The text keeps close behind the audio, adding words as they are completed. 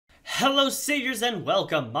Hello Saviors and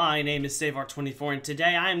welcome. My name is Savar24 and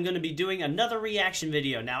today I am going to be doing another reaction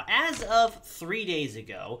video. Now, as of 3 days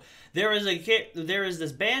ago, there is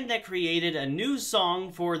this band that created a new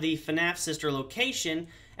song for the FNAF Sister location,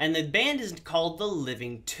 and the band is called the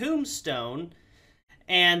Living Tombstone,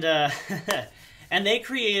 and and they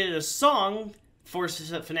created a song for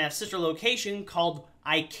FNAF Sister location called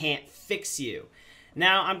I Can't Fix You.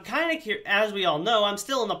 Now, I'm kind of curious, as we all know, I'm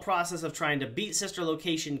still in the process of trying to beat Sister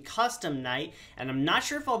Location Custom Night, and I'm not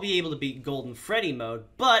sure if I'll be able to beat Golden Freddy mode,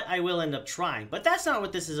 but I will end up trying. But that's not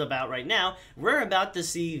what this is about right now. We're about to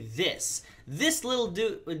see this little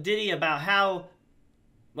ditty about how,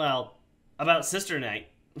 well, about Sister Night.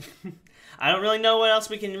 I don't really know what else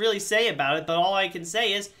we can really say about it, but all I can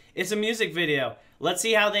say is it's a music video. Let's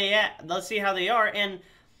see how they are, and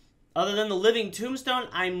other than the Living Tombstone,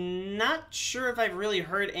 I'm not sure if I've really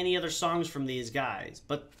heard any other songs from these guys.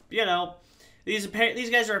 But you know, these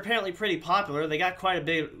guys are apparently pretty popular. They got quite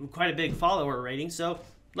a big follower rating. So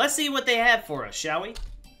let's see what they have for us, shall we?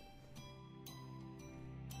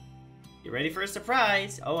 You ready for a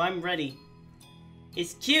surprise? Oh, I'm ready.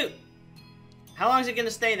 It's cute. How long is it gonna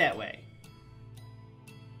stay that way?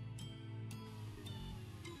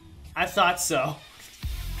 I thought so.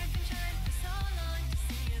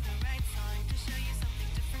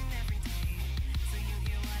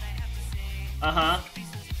 Uh-huh.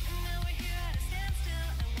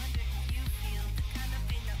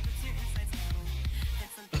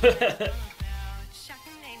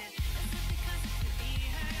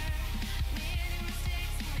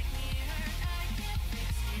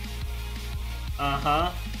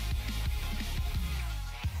 Uh-huh.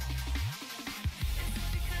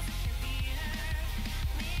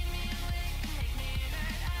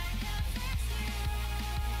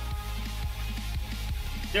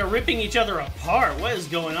 They're ripping each other apart. What is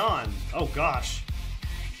going on? Oh, gosh.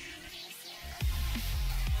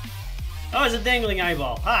 Oh, it's a dangling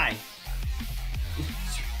eyeball. Hi.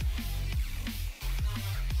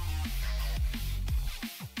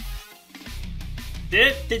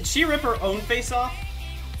 Did she rip her own face off?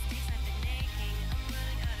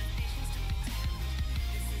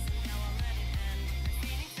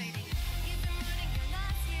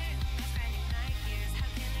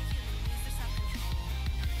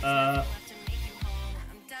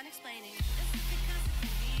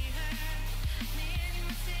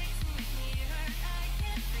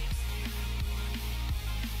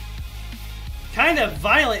 Kind of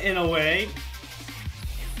violent in a way.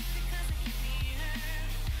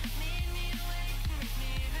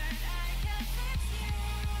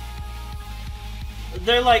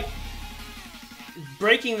 They're like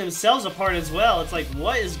breaking themselves apart as well. It's like,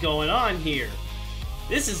 what is going on here?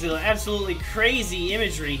 This is absolutely crazy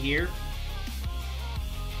imagery here.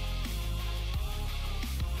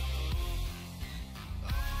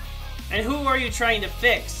 And who are you trying to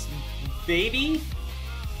fix? Baby?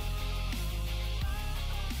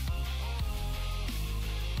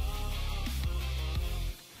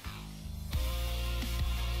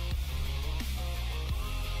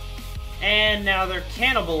 And now they're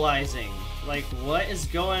cannibalizing. Like, what is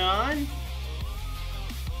going on?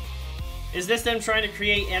 Is this them trying to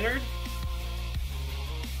create Ennard?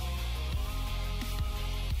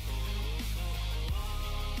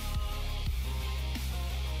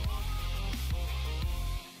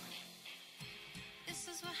 This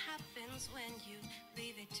is what happens when you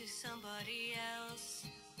leave it to somebody else.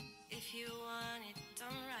 If you want it done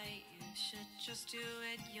right, you should just do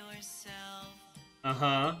it yourself.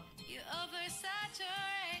 Uh-huh. You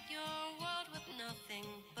oversaturate your world with nothing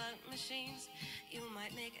but machines. You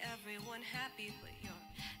might make everyone happy, but you're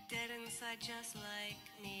dead inside just like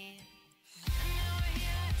me. And now we're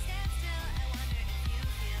here at standstill. I wonder if you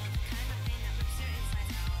feel the kind of pain that rips your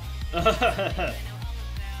insides out. I know all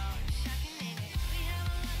about shocking, ain't it? We have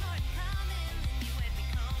a lot more in common than you and me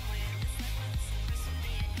come with. It's like we're the same person,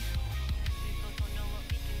 me and you. We both don't know what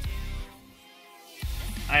we can do.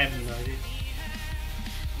 I have no idea.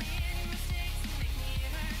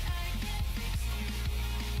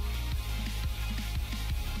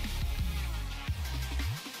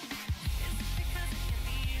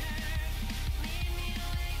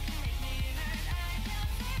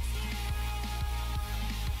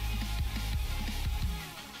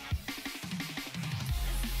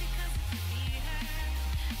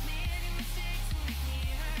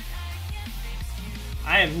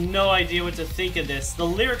 I have no idea what to think of this. The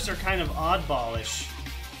lyrics are kind of oddballish.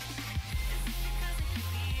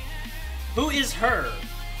 Who is her?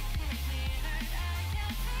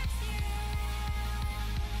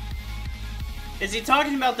 Is he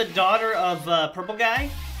talking about the daughter of Purple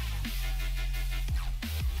Guy?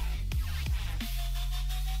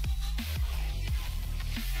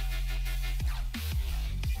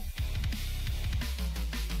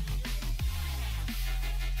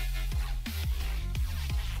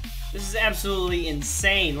 This is absolutely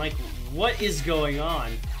insane. Like, what is going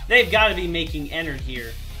on? They've got to be making Ennard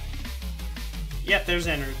here. Yep, there's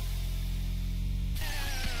Ennard.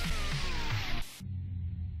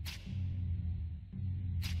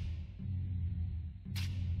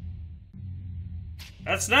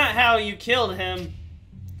 That's not how you killed him.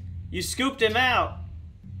 You scooped him out.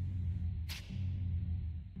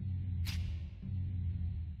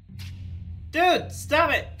 Dude,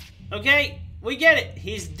 stop it. Okay? We get it.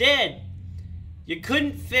 He's dead. You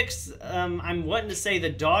couldn't fix, I'm wanting to say the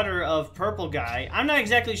daughter of Purple Guy. I'm not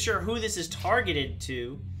exactly sure who this is targeted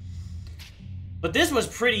to. But this was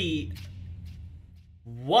pretty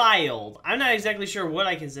wild. I'm not exactly sure what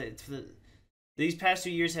I can say. These past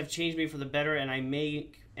 2 years have changed me for the better, and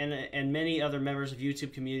and many other members of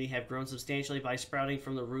YouTube community have grown substantially by sprouting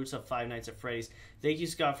from the roots of Five Nights at Freddy's. Thank you,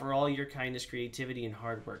 Scott, for all your kindness, creativity, and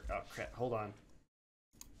hard work. Oh, crap. Hold on.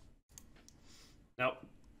 Nope.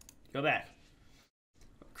 Go back.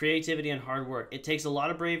 Creativity and hard work. It takes a lot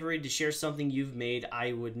of bravery to share something you've made.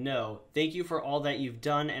 I would know. Thank you for all that you've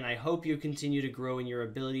done, and I hope you continue to grow in your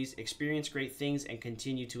abilities, experience great things, and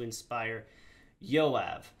continue to inspire.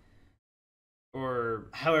 Yoav. Or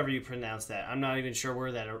however you pronounce that. I'm not even sure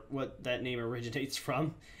what that name originates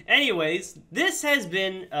from. Anyways, this has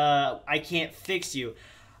been I Can't Fix You.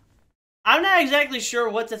 I'm not exactly sure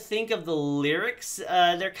what to think of the lyrics.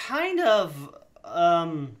 They're kind of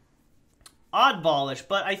oddballish,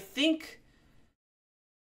 but I think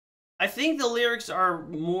the lyrics are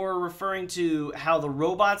more referring to how the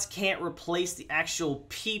robots can't replace the actual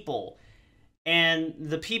people, and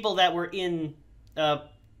the people that were in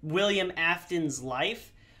William Afton's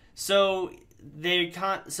life. So they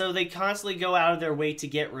constantly go out of their way to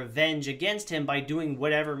get revenge against him by doing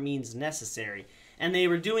whatever means necessary. And they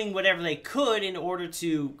were doing whatever they could in order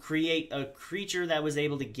to create a creature that was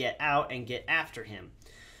able to get out and get after him.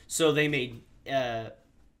 So they made Ennards.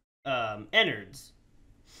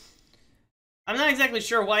 I'm not exactly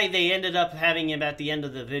sure why they ended up having him at the end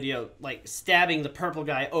of the video, like, stabbing the Purple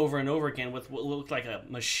Guy over and over again with what looked like a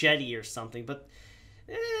machete or something, but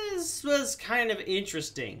this was kind of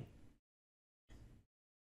interesting.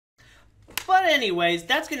 But anyways,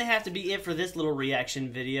 that's going to have to be it for this little reaction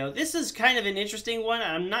video. This is kind of an interesting one.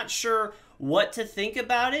 I'm not sure what to think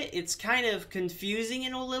about it. It's kind of confusing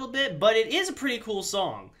in a little bit, but it is a pretty cool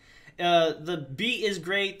song. The beat is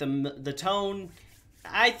great. The tone,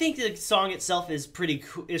 I think the song itself is pretty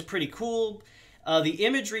cool. The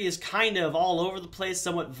imagery is kind of all over the place,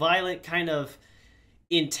 somewhat violent, kind of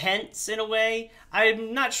intense in a way.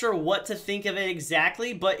 I'm not sure what to think of it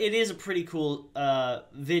exactly, but it is a pretty cool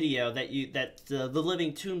video that the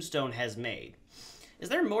Living Tombstone has made. Is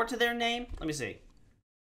there more to their name? Let me see.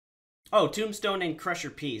 Oh, Tombstone and Crusher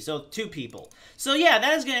P. So 2 people. So yeah,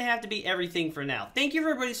 that is going to have to be everything for now. Thank you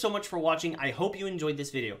everybody so much for watching. I hope you enjoyed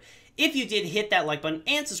this video. If you did, hit that like button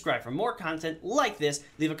and subscribe for more content like this.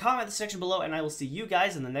 Leave a comment in the section below, and I will see you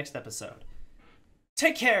guys in the next episode.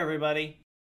 Take care, everybody.